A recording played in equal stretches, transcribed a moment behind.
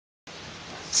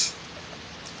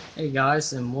Hey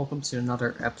guys, and welcome to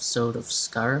another episode of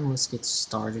Skyrim. Let's get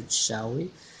started, shall we?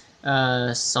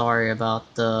 Sorry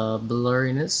about the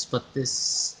blurriness, but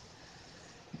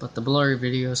the blurry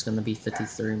video is gonna be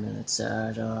 53 minutes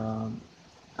at a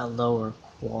lower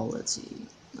quality.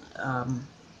 Um,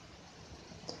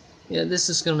 yeah, this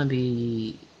is gonna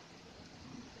be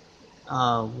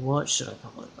what should I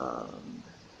call it?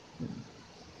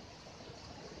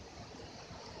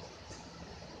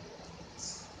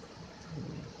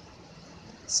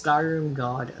 Skyrim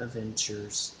God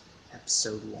Adventures,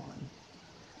 Episode 1.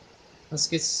 Let's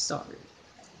get started.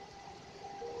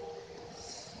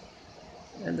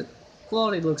 And the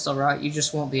quality looks alright, you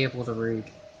just won't be able to read.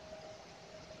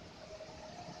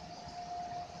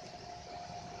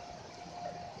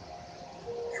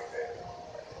 You there.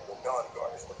 The Dawn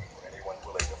Guard is looking for anyone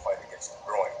willing to fight against the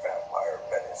growing vampire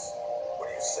menace. What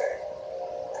do you say?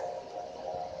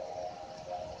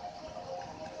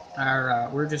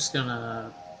 Alright, we're just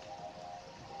gonna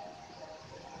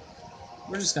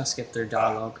skip through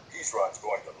dialogue. He's going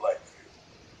to like you.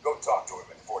 Go talk to him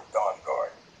at Fort Dawn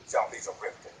Guard, southeast of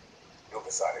Riften. He'll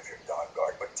decide if you're Dawn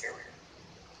Guard material.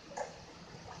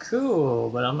 Cool,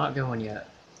 but I'm not going yet.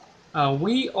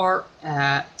 We are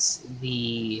at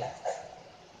the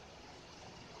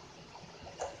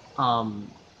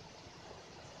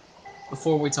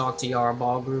before we talk to Yara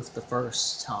Balgroof the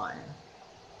first time.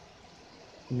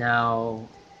 Now,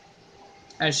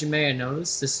 as you may have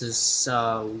noticed, this is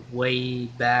way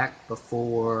back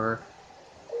before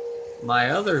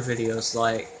my other videos,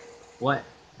 like, why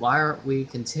aren't we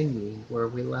continuing where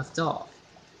we left off?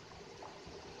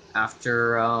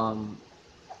 After,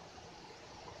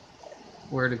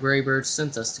 where the Greybirds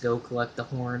sent us to go collect the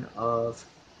horn of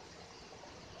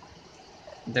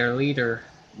their leader,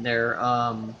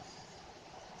 the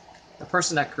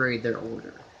person that created their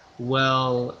order.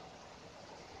 Well,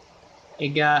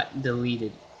 it got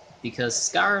deleted because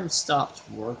Skyrim stopped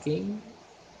working,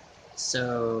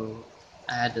 so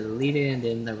I had to delete it, and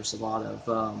then there was a lot of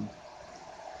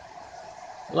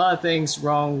things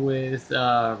wrong with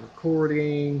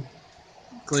recording,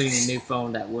 including a new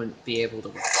phone that wouldn't be able to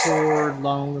record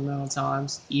long amount of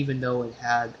times, even though it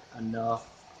had enough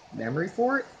memory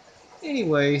for it.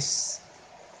 Anyways,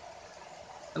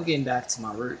 I'm getting back to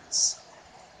my roots.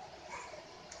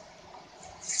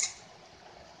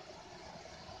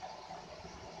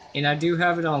 And I do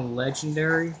have it on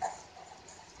Legendary.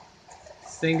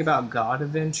 Thing about God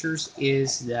Adventures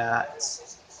is that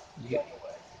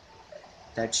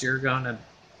you're gonna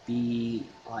be,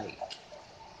 like,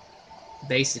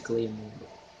 basically immortal.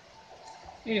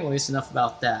 Anyways, enough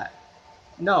about that.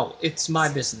 No, it's my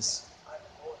business.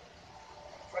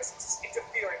 Presence is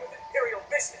interfering with Imperial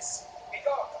business. Be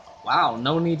gone. Wow,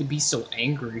 no need to be so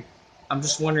angry. I'm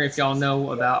just wondering if y'all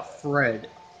know about Fred.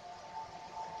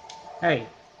 Hey.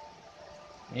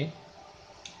 Hey?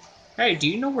 Hey, do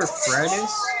you know where Fred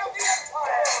is?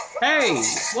 Hey!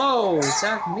 Whoa,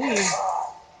 attack me.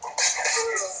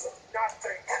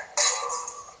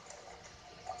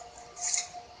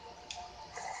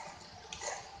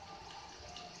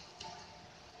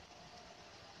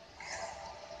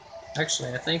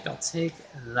 Actually, I think I'll take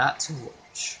that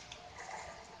torch.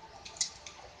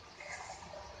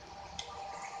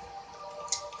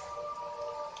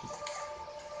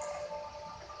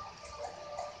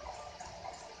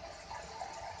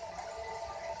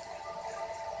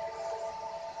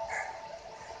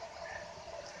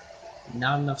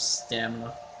 Not enough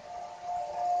stamina.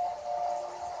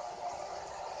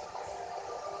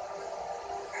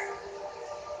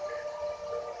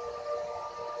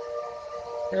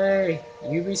 Hey,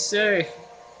 you be safe.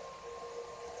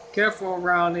 Careful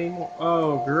around anymore.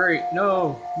 Oh, great.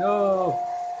 No, no.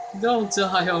 Don't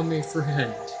die on me,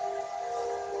 friend.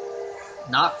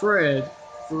 Not Fred.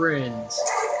 Friends.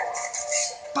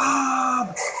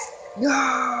 Bob!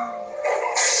 No!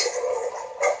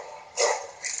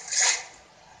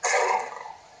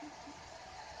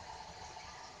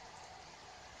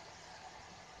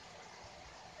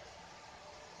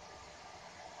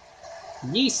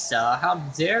 Nisa, how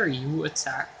dare you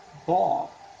attack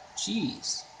Bob?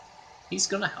 Jeez. He's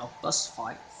gonna help us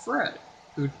fight Fred,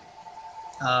 who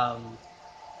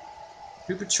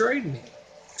betrayed me.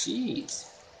 Jeez.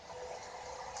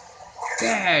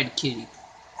 Bad kitty.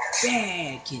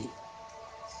 Bad kitty.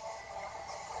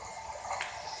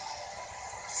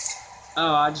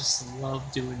 Oh, I just love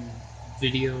doing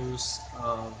videos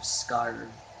of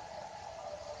Skyrim.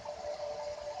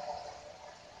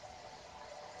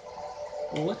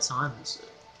 Well, what time is it?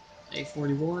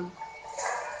 8:41?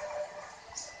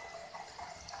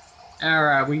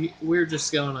 Alright, we're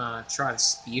just gonna try to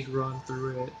speed run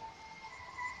through it.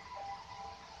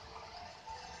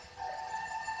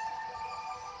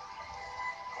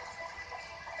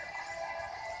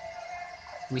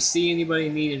 we see anybody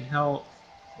needing help,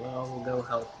 well, we'll go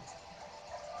help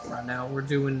them. Right now, we're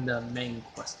doing the main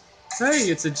quest. Hey,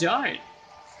 it's a giant!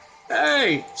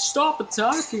 Hey, stop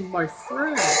attacking my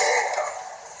friend!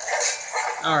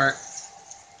 Alright,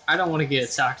 I don't want to get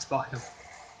attacked by him.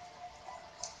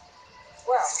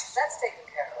 Well, that's taken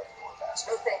care of.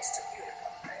 No thanks to you to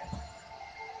come there.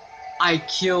 I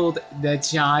killed the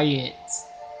giant.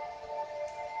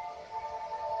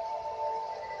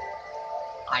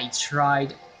 I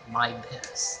tried my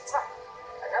best.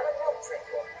 Another milk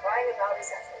drinker crying about his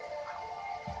effort.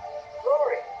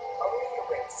 Glory only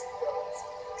awaits those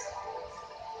who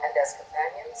try. And as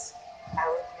companions,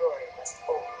 our glory must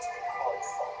always be called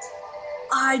forth.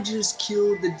 I just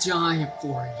killed the giant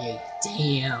for you,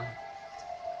 damn.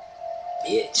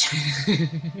 Bitch.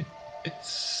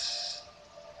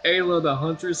 Ayla the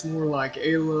Huntress, more like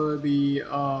Ayla the,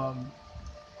 I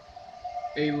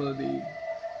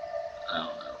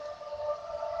don't know.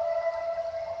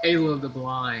 Ayla the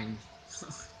Blind.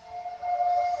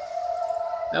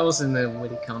 That wasn't a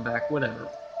witty comeback, whatever.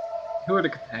 Who are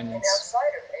the An companions?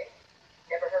 outsider, eh?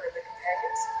 Never heard of the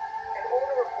companions? An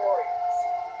order of warriors.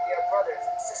 We are brothers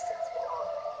and sisters in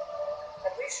honor.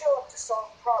 And we show up to solve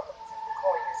problems if the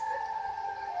coin is good.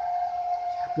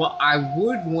 Well, I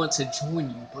would want to join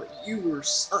you, but you were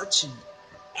such an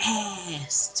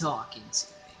ass talking to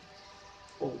me.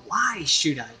 Well, why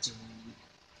should I join you?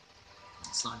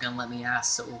 It's not gonna let me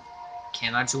ask, so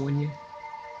can I join you?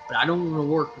 But I don't want to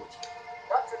work with you.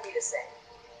 Not for me to say.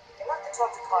 You'll have to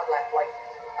talk to Codlack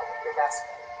Lightning up at your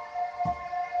basket. The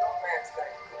old man's got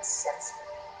a good sense.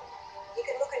 He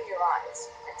can look in your eyes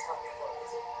and tell you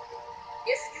both.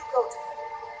 If you go to him,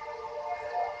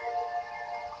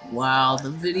 Wow, the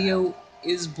video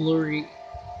is blurry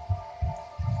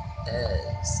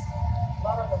as...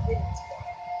 not on the wind's boy.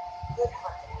 Good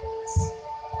hunting, Lewis.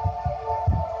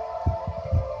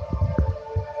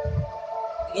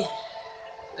 Yeah,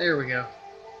 there we go.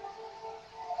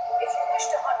 If you wish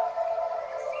to hunt,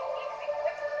 defeat me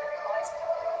quickly and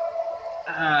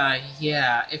wisely.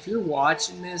 Yeah, if you're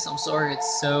watching this, I'm sorry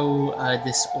it's so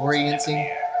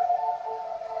disorienting.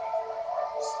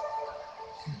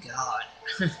 God.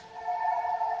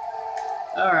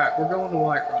 Alright, we're going to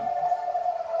Whiterun.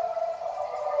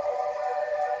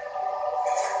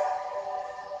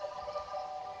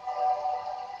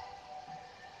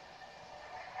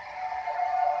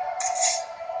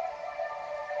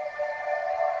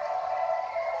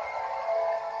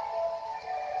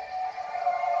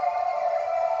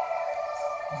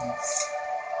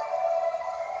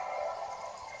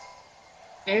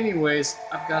 Anyways,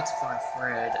 I've got to find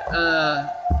Fred.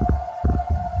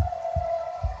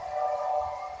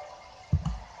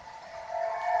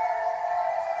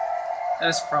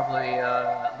 That's probably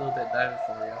a little bit better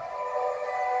for you.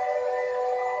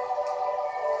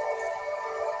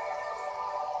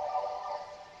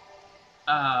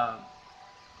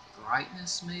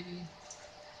 Brightness maybe?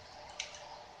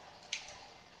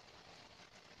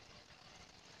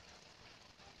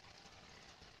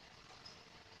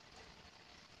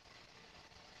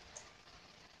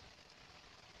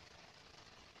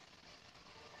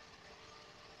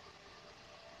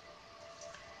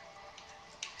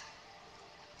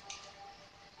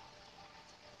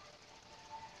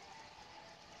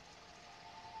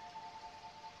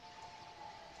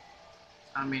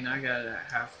 I mean, I got it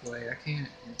halfway. I can't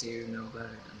do no better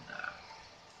than that.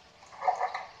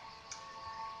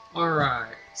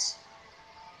 Alright.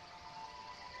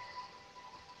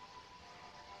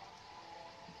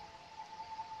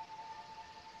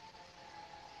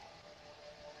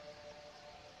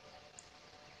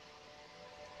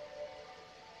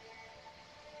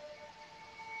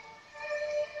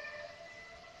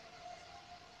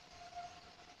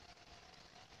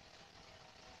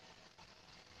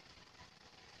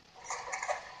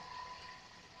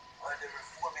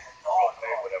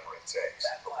 Whatever it takes,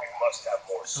 but we must have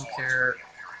more Don't care.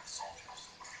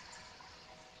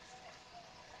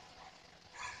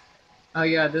 Oh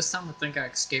yeah, this time I think I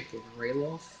escaped with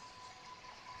Rayloff.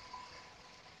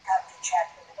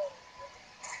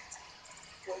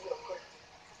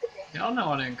 Y'all know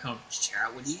I didn't come to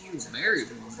chat with you. You was married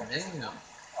to me, damn.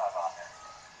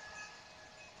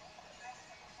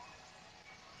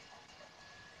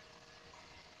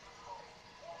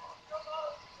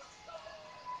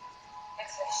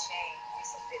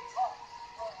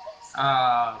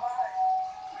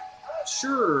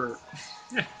 Sure.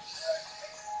 You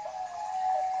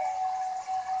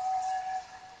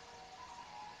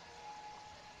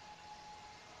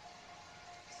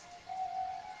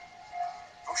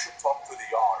should talk to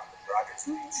the Arm, the Dragon's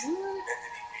Reach, and then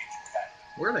engage attack.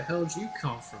 Where the hell did you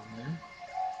come from, man?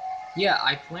 Yeah,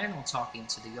 I plan on talking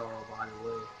to the Jarl, by the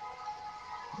way.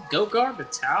 Go guard the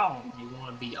town. You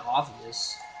want to be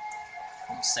obvious.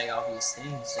 Don't say obvious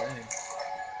things, eh?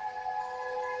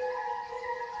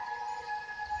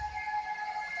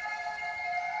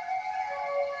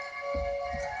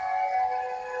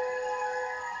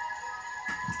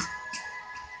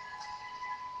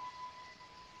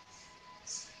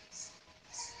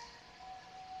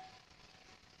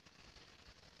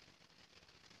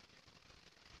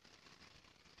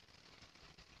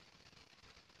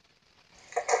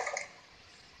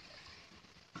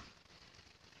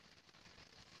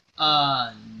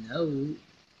 No.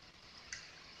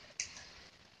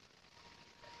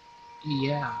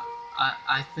 Yeah,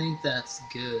 I think that's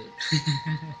good.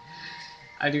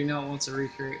 I do not want to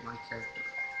recreate my character.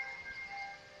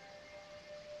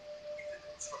 If the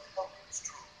news from Helga is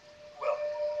true, well,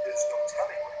 there's no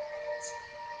telling what it means.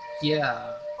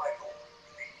 Yeah. My lord,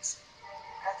 please, you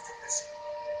have to listen.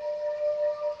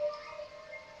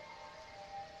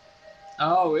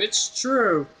 Oh, it's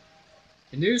true.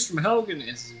 The news from Helgen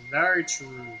is very true.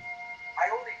 I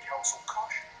only counsel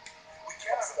caution. We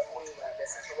cannot What's the afford to meaning of have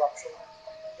this pressure. interruption?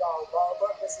 Jarl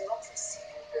Balber was not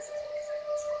receiving visitors.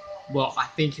 Well, I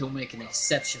think he'll make an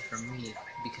exception for me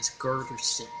because Girder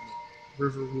sent me.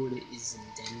 Riverwood is in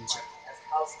danger. As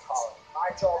House Colony, my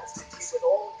job is to deal with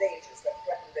all dangers that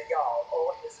threaten the Jarl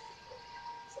or his people.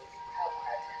 So you have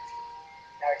my attention.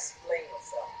 Now explain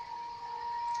yourself.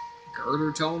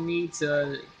 Girder told me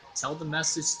to tell the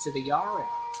message to the Jarl.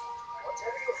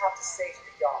 Whatever you have to say to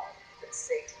the Jarl, you can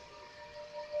say to me.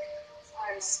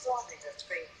 I'm starting to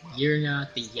think. You're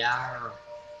not the Jarl.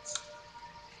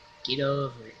 Get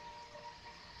over it.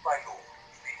 My lord,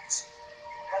 please,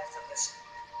 you have to listen.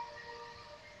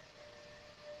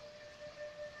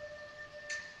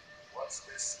 What's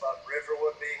this about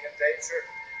Riverwood being in danger?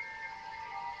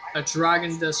 A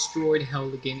dragon destroyed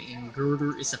Helgen, and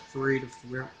Girder is afraid of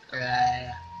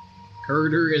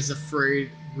Girder is afraid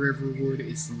Riverwood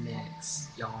is next.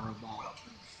 Jarl.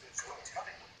 There's no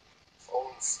telling.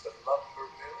 Owns the lumber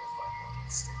mill, if I'm not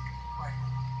mistaken. My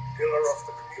lord, pillar of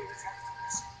the community.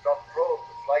 Not prone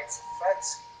to flights of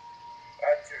fancy.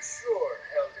 And you're sure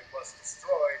Helgen was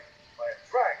destroyed by a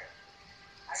dragon?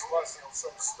 This wasn't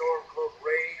some Stormcloak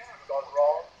raid gone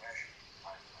wrong?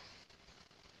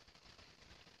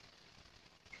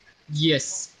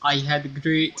 Yes, I had a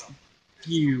great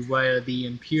view while the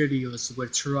Imperials were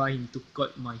trying to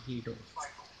cut my head off.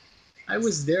 I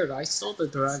was there, I saw the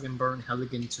dragon burn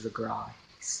Helgen to the ground.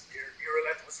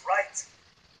 Ireland was right.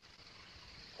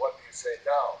 What do you say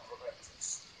now,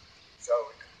 Prometheus? Shall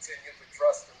we continue to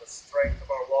trust in the strength of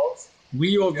our walls?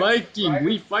 We are Viking,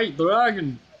 we fight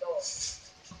dragon. No,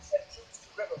 send troops to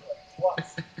Riverwood at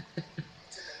once.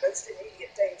 It's in the most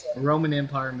immediate danger. Roman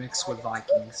Empire mixed with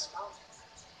Vikings.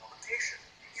 Politician,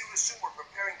 you assume we're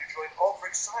preparing to join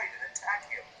Ulfric's side and attack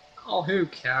him. Oh, who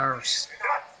cares?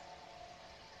 Not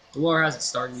The war hasn't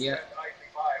started yet, stand idly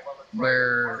by while the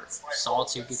where dragon burns my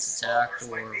Sawtooth home gets and attacked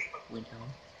slaughters my or people.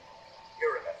 Windhelm.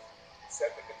 Ireland,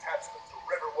 send the detachment to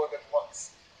Riverwood at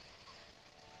once.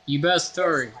 You best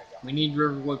hurry. We need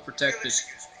Riverwood You'll protected.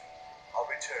 excuse me. I'll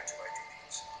return to my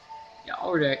duties. Yeah,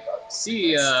 alright.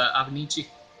 See Avnici.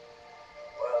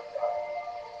 Well done.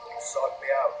 You sought me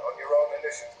out on your own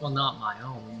initiative. Well, not my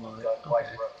own, but Done quite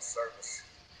okay. well service.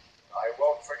 I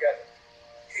won't forget it.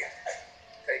 Here,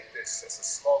 take this as a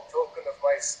small token of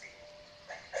my esteem.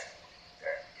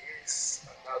 There is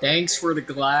another Thanks thing for the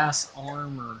glass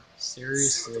armor.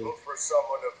 Seriously. suitable for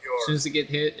someone of As your soon as it get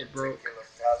hit, it broke. particular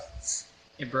talents.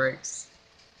 It breaks.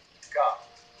 Come,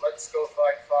 let's go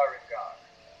find Farengar,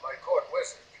 my court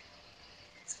wizard.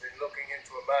 He's been looking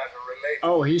into a matter related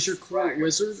Oh, he's your to court dragons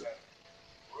wizard? and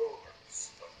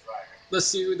rumors of dragons. Let's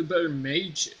see who the better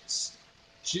mage is.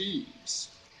 Jeez.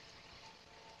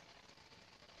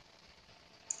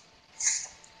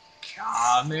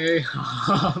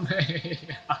 Kamehame.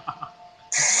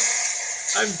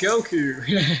 I'm Goku.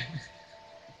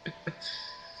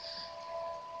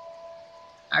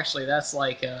 Actually, that's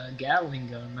like a Gatling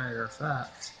gun, matter of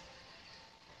fact.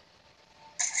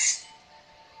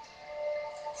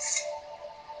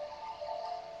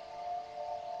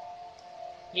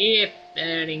 If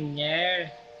there.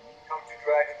 Come to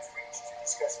Dragon's Reach to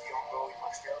discuss the ongoing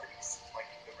hostilities, like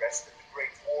the rest of the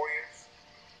great warriors.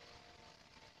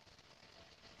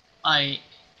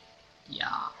 Yeah.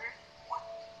 What?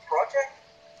 Project?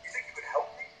 You think you could help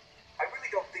me? I really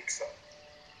don't think so.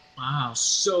 Wow,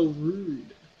 so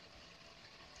rude.